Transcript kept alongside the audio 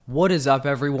What is up,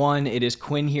 everyone? It is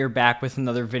Quinn here, back with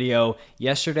another video.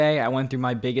 Yesterday, I went through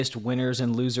my biggest winners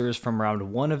and losers from round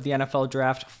 1 of the NFL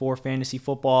draft for fantasy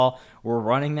football. We're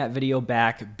running that video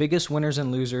back, biggest winners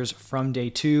and losers from day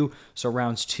 2, so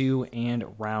rounds 2 and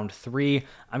round 3.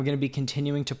 I'm going to be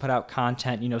continuing to put out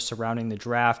content, surrounding the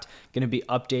draft. Going to be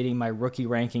updating my rookie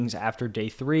rankings after day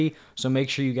 3, so make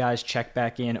sure you guys check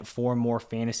back in for more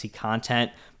fantasy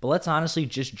content. But let's honestly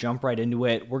just jump right into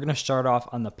it. We're going to start off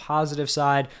on the positive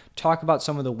side, talk about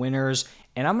some of the winners,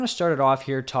 and I'm going to start it off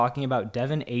here talking about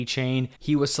De'Von Achane.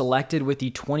 He was selected with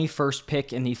the 21st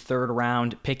pick in the 3rd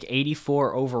round, pick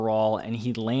 84 overall, and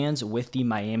he lands with the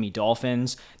Miami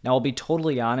Dolphins. Now, I'll be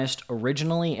totally honest,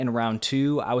 originally in round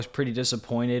 2, I was pretty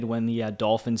disappointed when the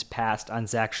Dolphins passed on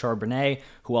Zach Charbonnet,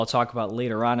 who I'll talk about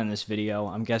later on in this video.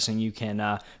 I'm guessing you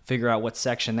can figure out what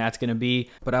section that's going to be,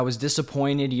 but I was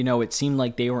disappointed. It seemed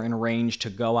like they were in range to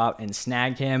go out and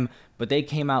snag him, but they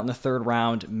came out in the 3rd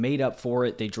round, made up for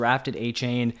it. They drafted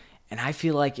Achane, and I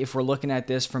feel like if we're looking at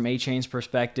this from Achane's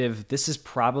perspective, this is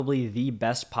probably the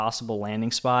best possible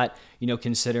landing spot,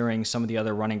 considering some of the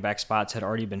other running back spots had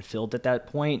already been filled at that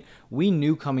point. We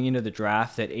knew coming into the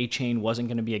draft that Achane wasn't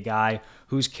going to be a guy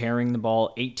who's carrying the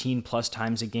ball 18 plus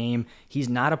times a game. He's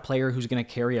not a player who's going to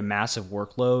carry a massive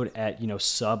workload at,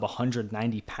 sub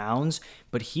 190 pounds,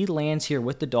 but he lands here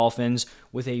with the Dolphins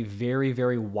with a very,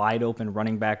 very wide open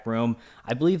running back room.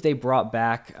 I believe they brought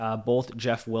back both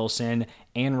Jeff Wilson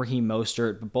and Raheem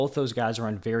Mostert, but both those guys are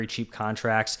on very cheap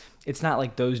contracts. It's not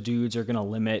like those dudes are going to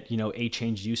limit,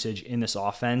 Achane's usage in this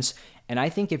offense. And I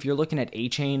think if you're looking at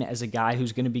Achane as a guy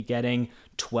who's going to be getting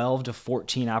 12 to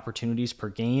 14 opportunities per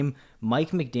game,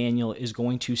 Mike McDaniel is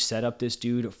going to set up this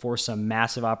dude for some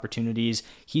massive opportunities.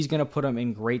 He's going to put him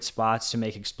in great spots to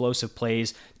make explosive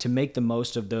plays, to make the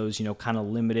most of those, kind of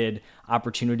limited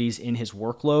opportunities in his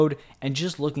workload. And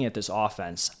just looking at this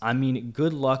offense,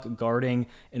 good luck guarding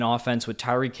an offense with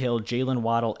Tyreek Hill, Jalen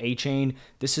Waddle, Achane.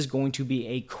 This is going to be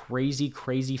a crazy,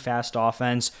 crazy fast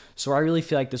offense. So I really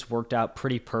feel like this worked out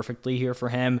pretty perfectly here for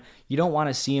him. You don't want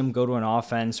to see him go to an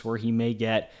offense where he may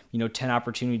get, 10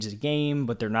 opportunities a game,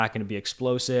 but they're not going to be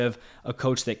explosive, a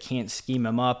coach that can't scheme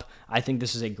him up. I think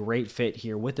this is a great fit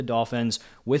here with the Dolphins,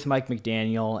 with Mike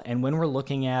McDaniel. And when we're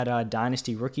looking at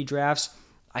dynasty rookie drafts,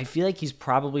 I feel like he's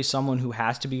probably someone who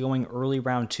has to be going early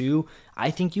round 2.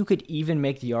 I think you could even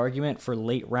make the argument for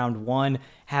late round 1.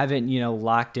 Haven't,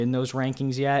 locked in those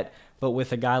rankings yet. But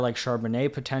with a guy like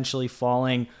Charbonnet potentially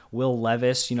falling, Will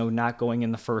Levis, not going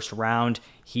in the 1st round,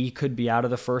 he could be out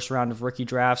of the 1st round of rookie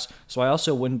drafts. So I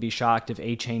also wouldn't be shocked if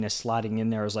Achane is slotting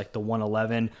in there as like the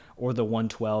 111 or the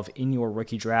 112 in your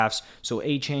rookie drafts. So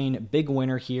Achane, big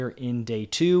winner here in day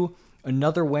 2.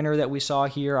 Another winner that we saw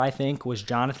here, I think, was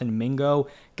Jonathan Mingo.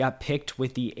 Got picked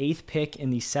with the 8th pick in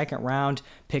the 2nd round,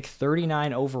 pick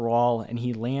 39 overall, and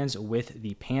he lands with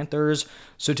the Panthers.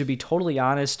 So to be totally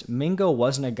honest, Mingo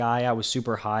wasn't a guy I was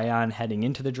super high on heading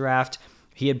into the draft.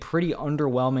 He had pretty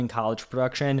underwhelming college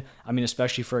production.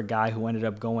 Especially for a guy who ended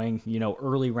up going,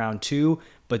 early round 2.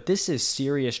 But this is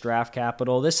serious draft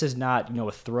capital. This is not,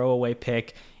 a throwaway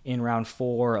pick in round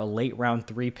 4, a late round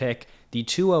 3 pick. The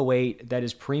 208, that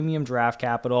is premium draft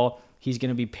capital. He's going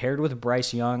to be paired with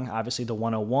Bryce Young, obviously the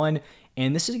 101.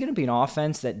 And this is going to be an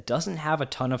offense that doesn't have a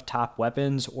ton of top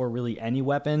weapons or really any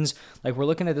weapons. Like, we're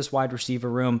looking at this wide receiver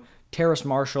room. Terrace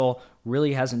Marshall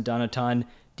really hasn't done a ton.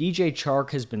 DJ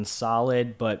Chark has been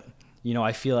solid, but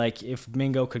I feel like if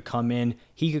Mingo could come in,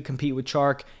 he could compete with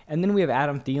Chark. And then we have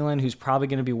Adam Thielen, who's probably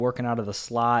going to be working out of the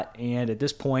slot. And at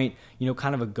this point,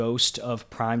 kind of a ghost of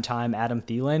primetime Adam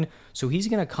Thielen. So he's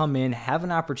going to come in, have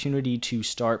an opportunity to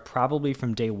start probably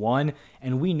from day 1.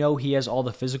 And we know he has all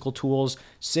the physical tools.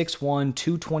 6'1",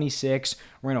 226,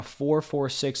 ran a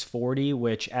 4.46 40,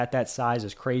 which at that size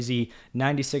is crazy.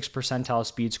 96th percentile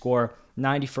speed score,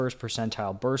 91st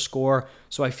percentile burst score.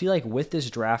 So I feel like with this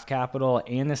draft capital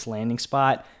and this landing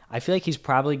spot, I feel like he's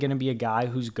probably going to be a guy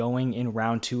who's going in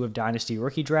round 2 of dynasty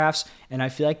rookie drafts, and I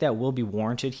feel like that will be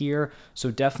warranted here. So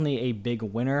definitely a big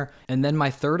winner. And then my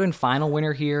 3rd and final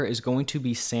winner here is going to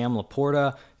be Sam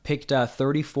Laporta, picked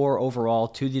 34 overall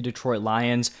to the Detroit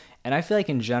Lions. And I feel like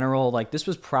in general, this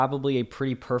was probably a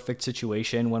pretty perfect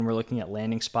situation when we're looking at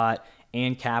landing spot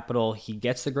and capital. He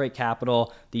gets the great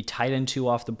capital, the tight end 2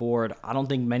 off the board. I don't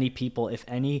think many people, if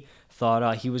any,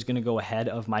 thought he was going to go ahead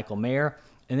of Michael Mayer.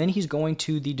 And then he's going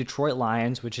to the Detroit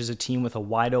Lions, which is a team with a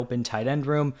wide open tight end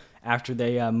room after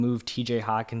they moved TJ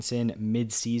Hawkinson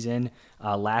mid-season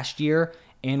last year.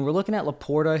 And we're looking at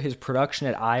Laporta, his production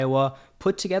at Iowa,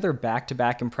 put together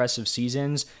back-to-back impressive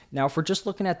seasons. Now, if we're just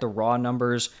looking at the raw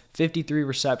numbers, 53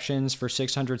 receptions for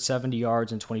 670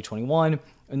 yards in 2021,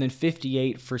 and then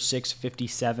 58 for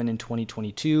 657 in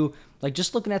 2022. Like,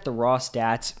 just looking at the raw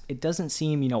stats, it doesn't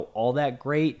seem, all that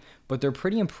great, but they're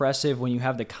pretty impressive when you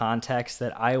have the context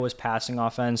that Iowa's passing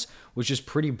offense was just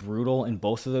pretty brutal in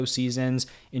both of those seasons.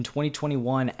 In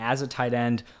 2021, as a tight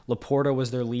end, Laporta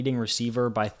was their leading receiver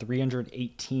by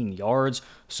 318 yards.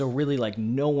 So really, like,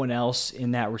 no one else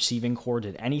in that receiving core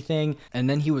did anything. And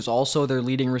then he was also their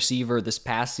leading receiver this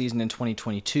past season in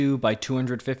 2022 by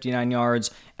 259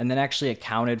 yards, and then actually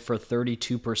accounted for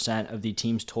 32% of the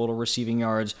team's total receiving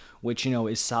yards, which,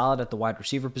 is solid at the wide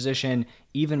receiver position.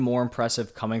 Even more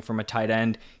impressive coming from a tight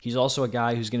end. He's also a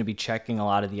guy who's going to be checking a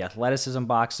lot of the athleticism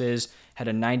boxes, had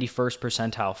a 91st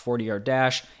percentile 40-yard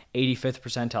dash, 85th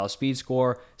percentile speed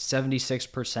score,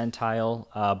 76th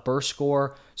percentile burst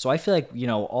score. So I feel like,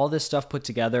 all this stuff put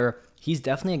together, he's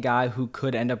definitely a guy who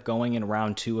could end up going in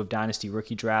round 2 of Dynasty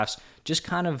rookie drafts, just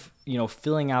kind of,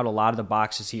 filling out a lot of the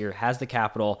boxes here, has the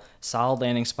capital, solid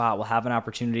landing spot, will have an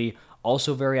opportunity,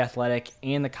 also very athletic,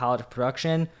 and the college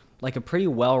production. Like a pretty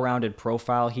well-rounded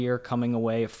profile here coming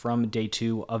away from day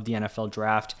 2 of the NFL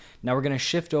draft. Now we're going to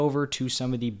shift over to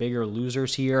some of the bigger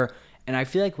losers here, and I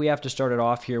feel like we have to start it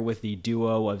off here with the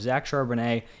duo of Zach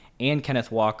Charbonnet and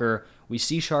Kenneth Walker. We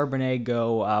see Charbonnet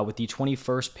go with the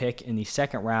 21st pick in the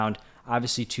second round,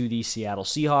 obviously to the Seattle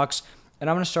Seahawks. And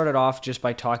I'm going to start it off just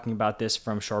by talking about this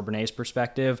from Charbonnet's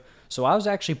perspective. So I was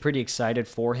actually pretty excited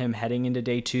for him heading into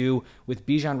day 2 with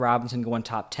Bijan Robinson going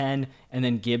top 10 and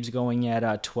then Gibbs going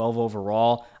at 12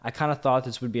 overall. I kind of thought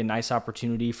this would be a nice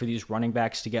opportunity for these running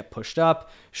backs to get pushed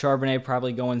up. Charbonnet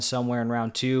probably going somewhere in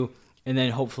round 2. And then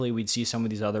hopefully we'd see some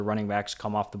of these other running backs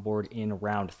come off the board in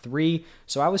round 3.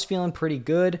 So I was feeling pretty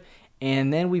good.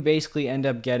 And then we basically end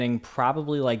up getting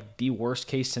probably like the worst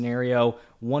case scenario,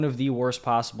 one of the worst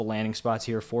possible landing spots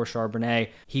here for Charbonnet.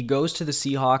 He goes to the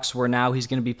Seahawks where now he's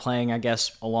going to be playing, I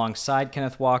guess, alongside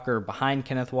Kenneth Walker, behind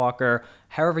Kenneth Walker,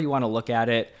 however you want to look at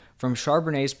it. From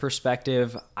Charbonnet's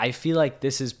perspective, I feel like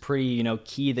this is pretty,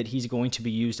 key that he's going to be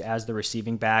used as the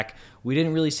receiving back. We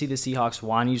didn't really see the Seahawks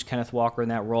want to use Kenneth Walker in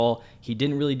that role. He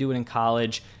didn't really do it in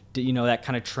college. That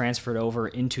kind of transferred over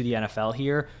into the NFL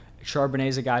here. Charbonnet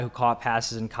is a guy who caught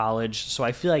passes in college, so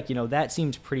I feel like, that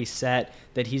seems pretty set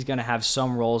that he's going to have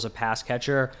some role as a pass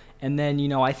catcher. And then,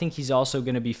 I think he's also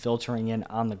going to be filtering in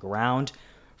on the ground.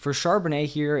 For Charbonnet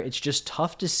here, it's just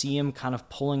tough to see him kind of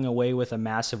pulling away with a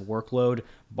massive workload,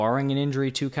 barring an injury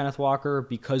to Kenneth Walker,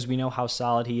 because we know how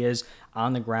solid he is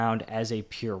on the ground as a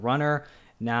pure runner.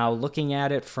 Now, looking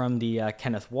at it from the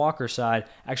Kenneth Walker side,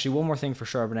 actually one more thing for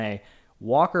Charbonnet.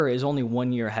 Walker is only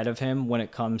 1 year ahead of him when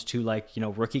it comes to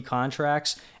rookie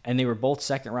contracts, and they were both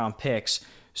second round picks.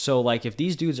 So if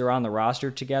these dudes are on the roster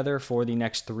together for the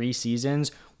next 3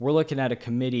 seasons, we're looking at a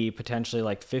committee potentially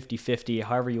 50-50,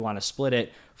 however you want to split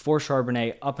it, for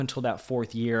Charbonnet up until that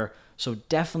 4th year. So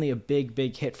definitely a big,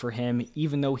 big hit for him,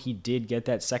 even though he did get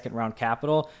that second round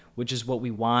capital, which is what we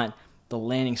want. The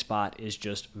landing spot is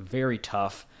just very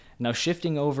tough. Now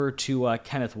shifting over to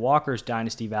Kenneth Walker's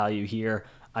dynasty value here,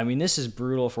 I mean, this is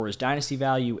brutal for his dynasty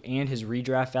value and his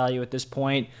redraft value at this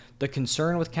point. The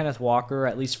concern with Kenneth Walker,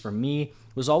 at least for me,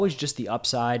 was always just the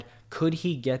upside. Could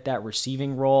he get that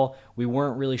receiving role? We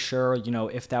weren't really sure,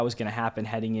 if that was going to happen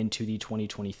heading into the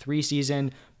 2023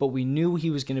 season, but we knew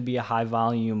he was going to be a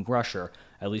high-volume rusher.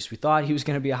 At least we thought he was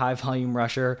going to be a high-volume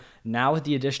rusher. Now with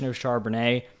the addition of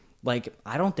Charbonnet,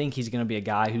 I don't think he's going to be a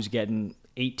guy who's getting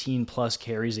 18 plus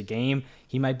carries a game.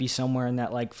 He might be somewhere in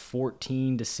that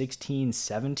 14 to 16,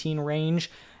 17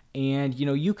 range. And,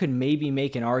 you could maybe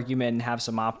make an argument and have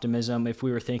some optimism if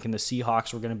we were thinking the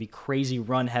Seahawks were going to be crazy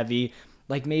run heavy.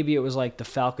 Maybe it was the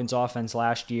Falcons offense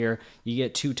last year. You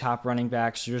get 2 top running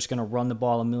backs. You're just going to run the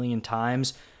ball a million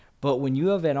times. But when you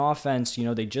have an offense,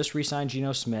 they just re-signed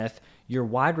Geno Smith. Your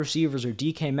wide receivers are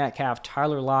DK Metcalf,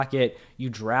 Tyler Lockett. You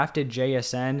drafted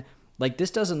JSN.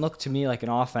 This doesn't look to me like an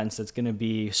offense that's going to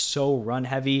be so run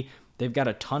heavy. They've got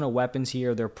a ton of weapons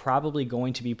here. They're probably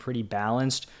going to be pretty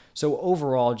balanced. So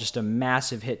overall, just a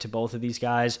massive hit to both of these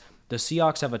guys. The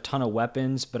Seahawks have a ton of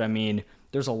weapons, but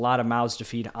there's a lot of mouths to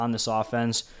feed on this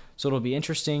offense. So it'll be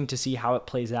interesting to see how it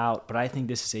plays out. But I think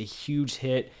this is a huge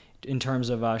hit in terms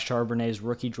of Charbonnet's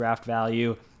rookie draft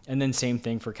value. And then same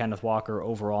thing for Kenneth Walker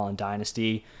overall in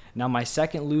Dynasty. Now my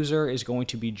second loser is going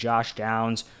to be Josh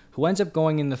Downs, who ends up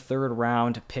going in the 3rd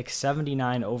round, pick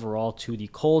 79 overall to the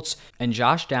Colts. And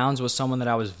Josh Downs was someone that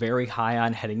I was very high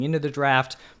on heading into the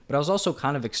draft, but I was also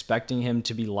kind of expecting him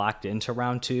to be locked into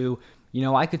round 2.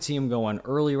 I could see him going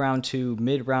early round 2,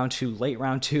 mid round 2, late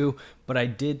round 2, but I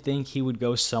did think he would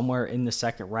go somewhere in the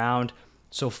 2nd round.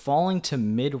 So falling to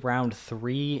mid round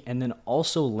 3 and then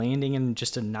also landing in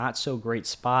just a not so great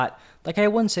spot. Like, I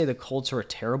wouldn't say the Colts are a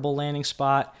terrible landing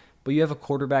spot, but you have a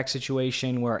quarterback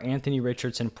situation where Anthony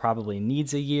Richardson probably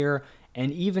needs a year.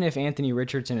 And even if Anthony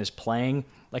Richardson is playing,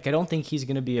 like, I don't think he's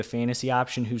going to be a fantasy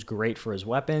option who's great for his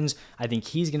weapons. I think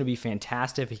he's going to be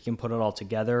fantastic if he can put it all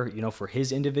together, for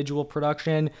his individual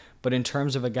production. But in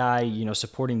terms of a guy,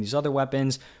 supporting these other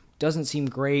weapons, doesn't seem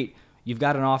great. You've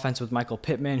got an offense with Michael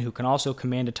Pittman, who can also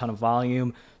command a ton of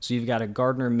volume. So you've got a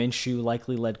Gardner Minshew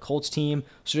likely led Colts team.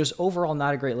 So just overall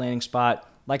not a great landing spot.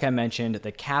 Like I mentioned,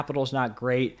 the capital's not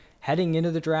great. Heading into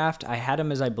the draft, I had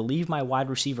him as, I believe, my wide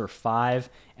receiver 5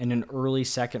 and an early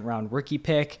second round rookie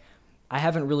pick. I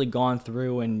haven't really gone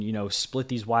through and, split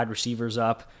these wide receivers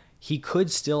up. He could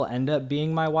still end up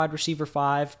being my wide receiver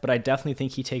 5, but I definitely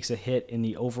think he takes a hit in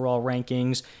the overall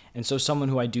rankings. And so someone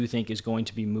who I do think is going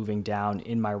to be moving down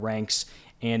in my ranks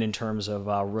and in terms of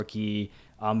rookie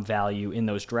value in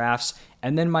those drafts.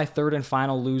 And then my third and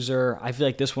final loser, I feel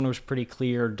like this one was pretty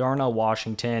clear. Darnell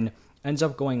Washington ends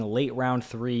up going late round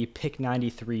 3, pick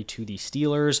 93 to the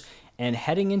Steelers. And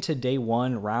heading into day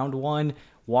 1, round 1,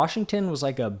 Washington was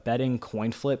like a betting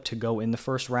coin flip to go in the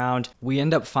first round. We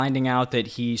end up finding out that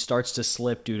he starts to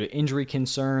slip due to injury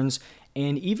concerns.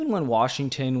 And even when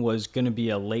Washington was going to be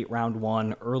a late round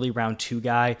 1, early round 2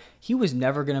 guy, he was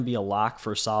never going to be a lock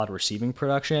for solid receiving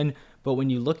production. But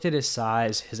when you looked at his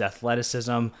size, his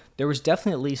athleticism, there was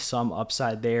definitely at least some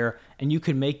upside there. And you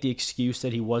could make the excuse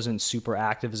that he wasn't super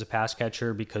active as a pass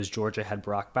catcher because Georgia had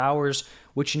Brock Bowers,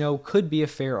 which, could be a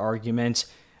fair argument.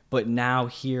 But now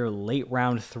here, late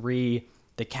round 3,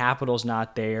 the capital's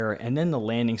not there. And then the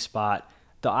landing spot,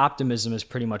 the optimism is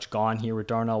pretty much gone here with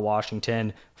Darnell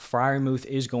Washington. Freiermuth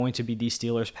is going to be the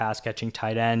Steelers' pass-catching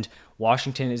tight end.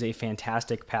 Washington is a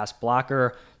fantastic pass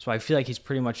blocker, so I feel like he's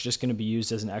pretty much just going to be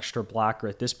used as an extra blocker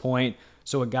at this point.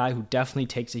 So a guy who definitely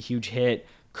takes a huge hit,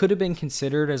 could have been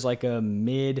considered as like a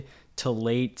mid to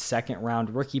late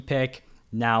second-round rookie pick.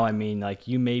 Now,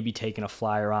 you may be taking a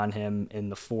flyer on him in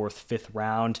the 4th, 5th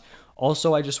round.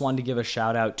 Also, I just wanted to give a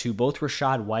shout out to both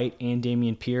Rachaad White and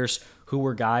Dameon Pierce, who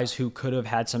were guys who could have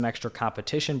had some extra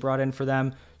competition brought in for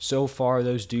them. So far,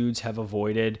 those dudes have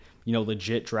avoided,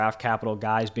 legit draft capital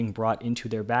guys being brought into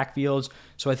their backfields.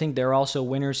 So I think they're also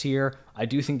winners here. I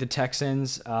do think the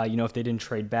Texans, if they didn't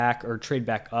trade back or trade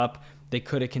back up, they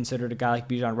could have considered a guy like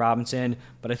Bijan Robinson,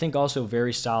 but I think also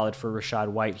very solid for Rachaad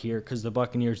White here because the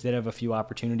Buccaneers did have a few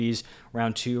opportunities,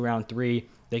 round 2, round 3.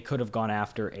 They could have gone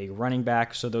after a running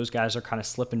back, so those guys are kind of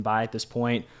slipping by at this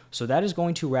point. So that is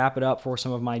going to wrap it up for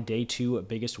some of my day 2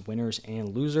 biggest winners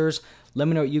and losers. Let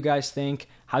me know what you guys think.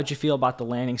 How'd you feel about the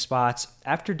landing spots?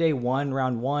 After day 1,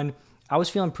 round 1, I was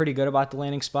feeling pretty good about the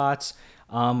landing spots.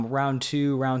 Round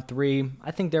 2, round 3,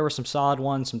 I think there were some solid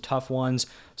ones, some tough ones,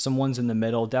 some ones in the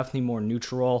middle, definitely more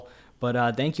neutral.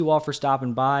 But thank you all for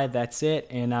stopping by. That's it,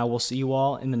 and we'll see you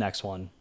all in the next one.